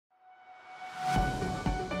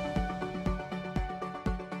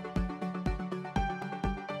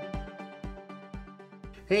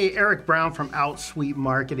Hey, Eric Brown from OutSuite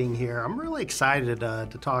Marketing here. I'm really excited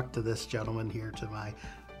to talk to this gentleman here to my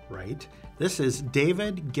right. This is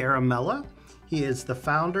David Garamella. He is the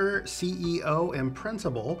founder, CEO, and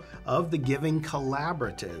principal of the Giving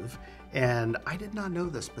Collaborative. And I did not know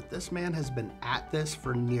this, but this man has been at this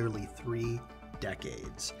for nearly 3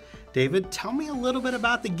 decades. David, tell me a little bit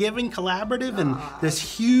about the Giving Collaborative and this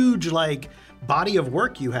huge body of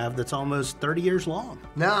work you have that's almost 30 years long.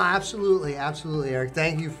 No, absolutely, Eric.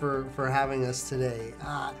 Thank you for having us today.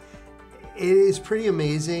 It is pretty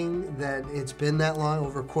amazing that it's been that long,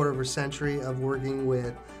 over a quarter of a century of working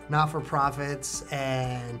with not-for-profits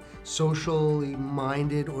and socially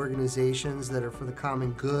minded organizations that are for the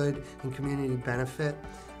common good and community benefit.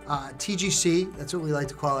 TGC, that's what we like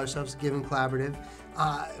to call ourselves, the Giving Collaborative,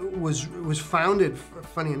 was founded,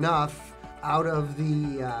 funny enough, out of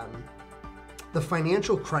the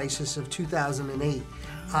financial crisis of 2008.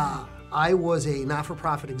 I was a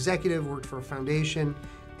not-for-profit executive, worked for a foundation,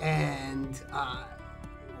 and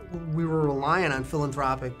we were relying on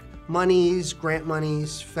philanthropic monies, grant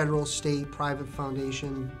monies, federal, state, private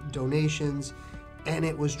foundation donations, and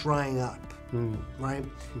it was drying up, right?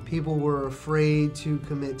 People were afraid to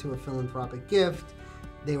commit to a philanthropic gift.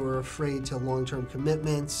 They were afraid to long-term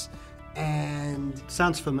commitments, and...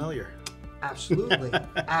 Sounds familiar. Absolutely,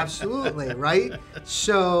 absolutely, right?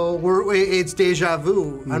 So it's deja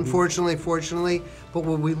vu, unfortunately, fortunately. But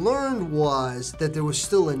what we learned was that there was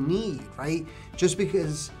still a need, right? Just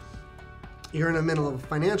because you're in the middle of a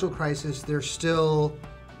financial crisis, there's still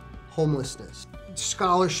homelessness,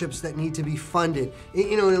 scholarships that need to be funded,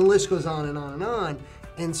 and the list goes on and on and on.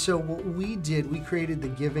 And so what we did, we created the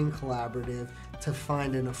Giving Collaborative to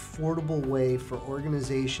find an affordable way for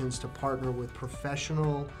organizations to partner with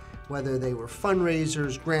professional, whether they were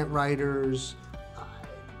fundraisers, grant writers,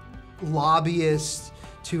 lobbyists,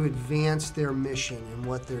 to advance their mission and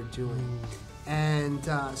what they're doing. And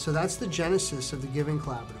so that's the genesis of the Giving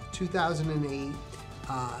Collaborative. 2008,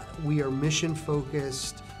 we are mission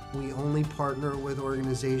focused. We only partner with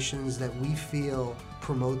organizations that we feel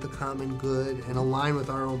promote the common good and align with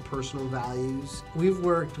our own personal values. We've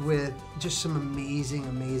worked with just some amazing,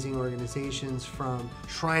 amazing organizations, from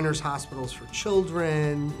Shriners Hospitals for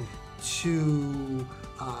Children to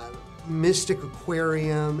Mystic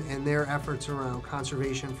Aquarium and their efforts around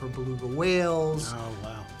conservation for beluga whales,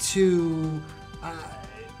 to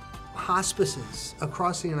hospices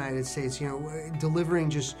across the United States, delivering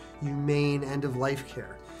just humane end-of-life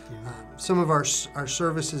care. Some of our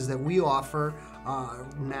services that we offer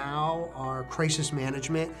now are crisis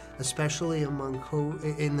management, especially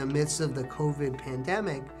in the midst of the COVID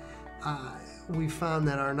pandemic. We found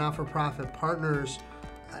that our not-for-profit partners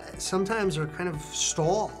sometimes are kind of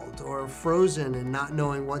stalled or frozen and not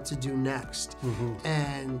knowing what to do next.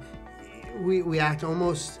 And we act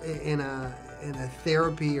almost in a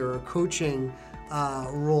therapy or a coaching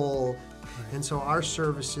role. And so our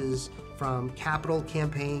services, from capital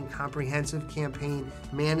campaign, comprehensive campaign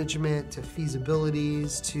management, to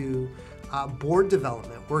feasibilities, to board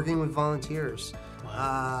development, working with volunteers,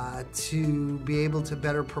 to be able to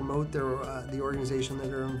better promote the organization that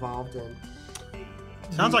they're involved in.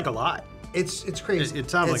 Sounds like a lot. It's crazy.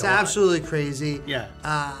 It sounds like a lot. It's absolutely crazy. Yeah.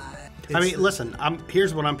 I mean, listen,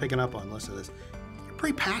 here's what I'm picking up on. Listen to this. You're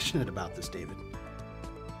pretty passionate about this, David.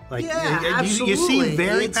 Absolutely. You seem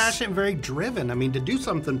very passionate, very driven. I mean, to do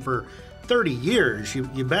something for 30 years,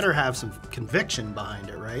 you better have some conviction behind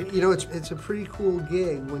it, right? It's a pretty cool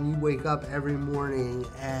gig when you wake up every morning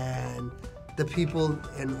and the people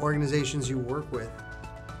and organizations you work with,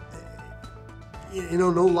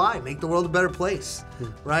 no lie, make the world a better place,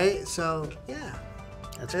 right? So, yeah,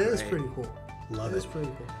 it is pretty cool. Love it. It's pretty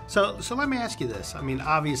cool. So let me ask you this. I mean,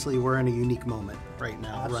 obviously we're in a unique moment right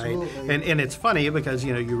now, Absolutely. right? And it's funny because,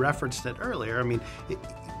 you referenced it earlier. I mean,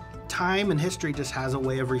 time and history just has a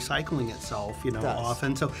way of recycling itself,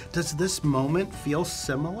 often. So does this moment feel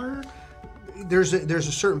similar? There's a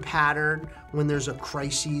certain pattern when there's a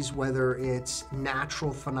crisis, whether it's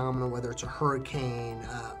natural phenomena, whether it's a hurricane,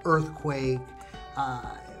 earthquake,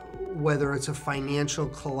 whether it's a financial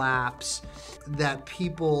collapse, that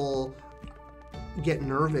people get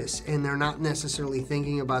nervous and they're not necessarily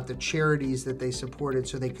thinking about the charities that they supported,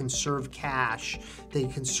 so they conserve cash, they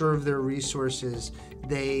conserve their resources,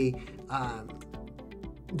 they're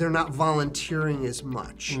not volunteering as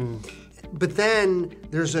much. But then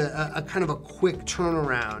there's a kind of a quick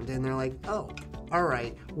turnaround and they're like, oh, all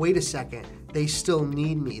right, wait a second, they still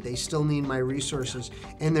need me, they still need my resources,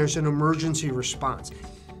 and there's an emergency response.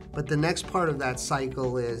 But the next part of that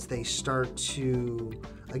cycle is they start to,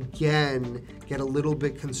 again, get a little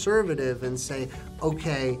bit conservative and say,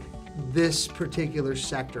 okay, this particular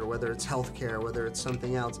sector, whether it's healthcare, whether it's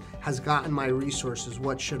something else, has gotten my resources,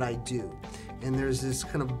 what should I do? And there's this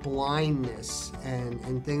kind of blindness,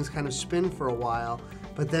 and things kind of spin for a while,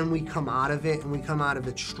 but then we come out of it, and we come out of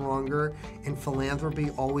it stronger, and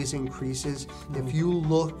philanthropy always increases. If you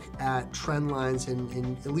look at trend lines,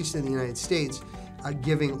 at least in the United States,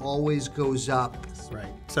 giving always goes up.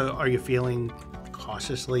 Right. So are you feeling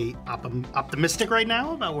cautiously optimistic right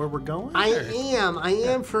now about where we're going? I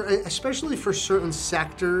am, for especially for certain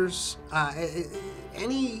sectors.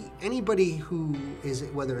 Anybody who is,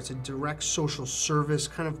 whether it's a direct social service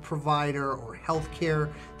kind of provider or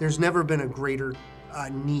healthcare, there's never been a greater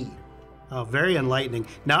need. Oh, very enlightening.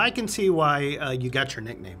 Now I can see why you got your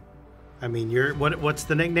nickname. I mean, what's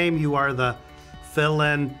the nickname? You are the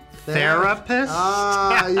philanthropist?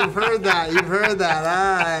 Ah, you've heard that. You've heard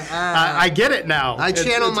that. I get it now. I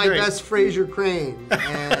channel my best Fraser Crane.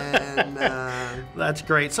 And that's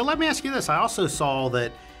great. So let me ask you this. I also saw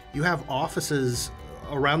that you have offices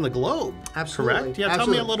around the globe. Absolutely. Correct? Yeah,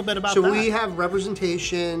 Absolutely. Tell me a little bit about that. So we have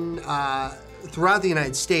representation throughout the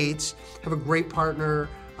United States. Have a great partner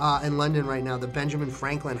in London right now, the Benjamin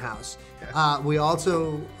Franklin House. Yeah. We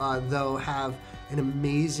also, though, have an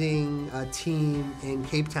amazing team in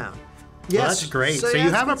Cape Town. Yes, well, that's great. So you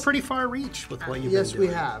have a pretty far reach with what you've been doing. Yes, we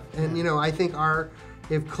have. And you know, I think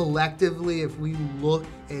if collectively, if we look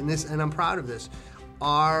in this, and I'm proud of this,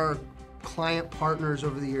 our client partners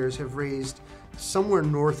over the years have raised somewhere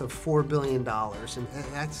north of $4 billion, and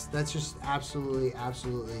that's just absolutely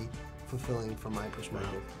fulfilling from my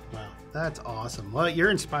perspective. Wow, that's awesome. Well,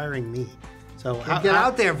 you're inspiring me. So get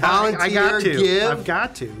out there, volunteer, give. I've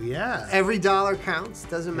got to, yeah. Every dollar counts,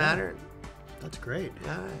 doesn't matter. That's great.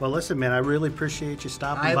 Right. Well, listen, man, I really appreciate you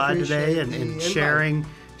stopping by today and sharing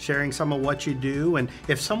some of what you do. And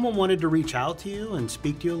if someone wanted to reach out to you and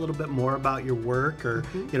speak to you a little bit more about your work, or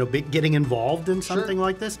getting involved in something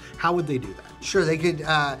like this, how would they do that? Sure, they could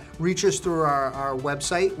reach us through our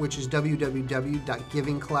website, which is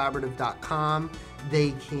www.givingcollaborative.com.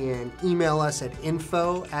 They can email us at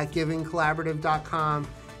info@givingcollaborative.com.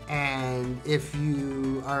 And if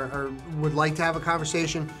you would like to have a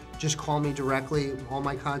conversation, just call me directly. All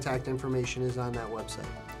my contact information is on that website.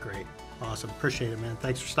 Great. Awesome. Appreciate it, man.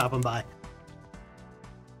 Thanks for stopping by.